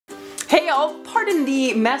Hey y'all, pardon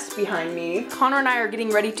the mess behind me. Connor and I are getting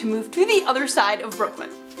ready to move to the other side of Brooklyn.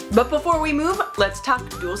 But before we move, let's talk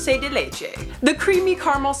Dulce De Leche, the creamy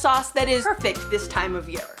caramel sauce that is perfect this time of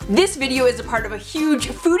year. This video is a part of a huge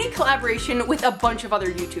foodie collaboration with a bunch of other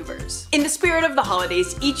YouTubers. In the spirit of the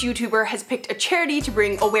holidays, each YouTuber has picked a charity to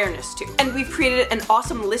bring awareness to, and we've created an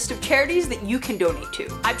awesome list of charities that you can donate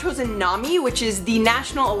to. I've chosen NAMI, which is the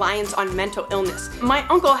National Alliance on Mental Illness. My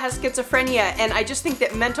uncle has schizophrenia, and I just think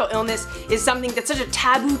that mental illness is something that's such a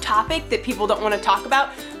taboo topic that people don't want to talk about,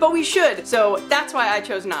 but we should, so that's why I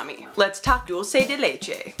chose NAMI. Let's talk Dulce De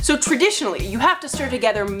Leche. So traditionally, you have to stir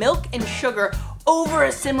together milk and sugar over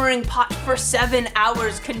a simmering pot for 7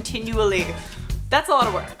 hours continually. That's a lot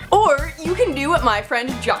of work. Or you can do what my friend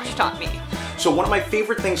Josh taught me. So one of my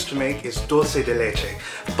favorite things to make is dulce de leche,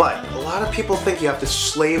 but a lot of people think you have to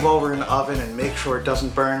slave over an oven and make sure it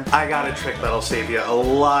doesn't burn. I got a trick that'll save you a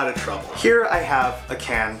lot of trouble. Here I have a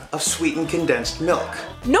can of sweetened condensed milk.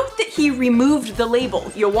 Note that he removed the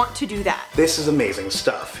label. You'll want to do that. This is amazing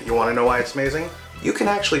stuff. You want to know why it's amazing? You can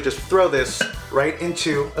actually just throw this right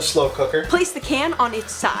into a slow cooker. Place the can on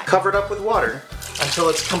its side. Cover it up with water until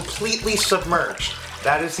it's completely submerged.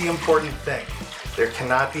 That is the important thing. There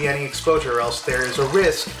cannot be any exposure or else there is a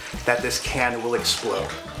risk that this can will explode.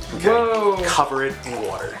 Okay? Whoa. Cover it in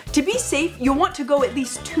water. To be safe, you'll want to go at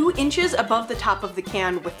least 2 inches above the top of the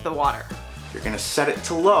can with the water. You're gonna set it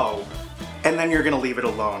to low, and then you're gonna leave it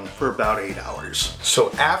alone for about 8 hours.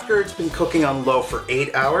 So after it's been cooking on low for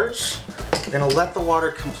 8 hours, you're gonna let the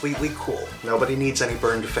water completely cool. Nobody needs any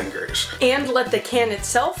burned fingers. And let the can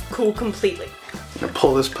itself cool completely. I'm gonna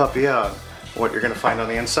pull this puppy out. What you're gonna find on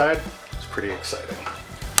the inside is pretty exciting.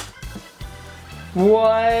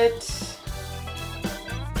 What?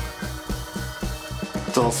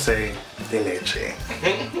 Dulce de leche.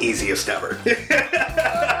 Easiest ever.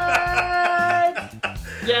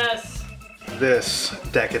 Yes. This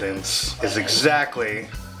decadence is exactly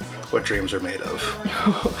what dreams are made of.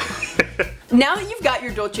 Now that you've got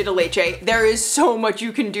your dulce de leche, there is so much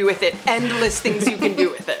you can do with it. Endless things you can do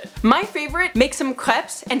with it. My favorite, make some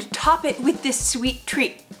crepes and top it with this sweet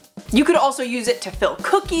treat. You could also use it to fill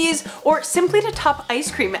cookies or simply to top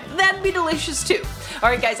ice cream. That'd be delicious too.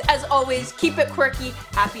 Alright guys, as always, keep it quirky.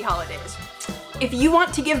 Happy holidays. If you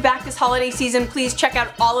want to give back this holiday season, please check out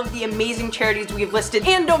all of the amazing charities we've listed,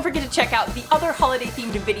 and don't forget to check out the other holiday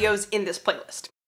themed videos in this playlist.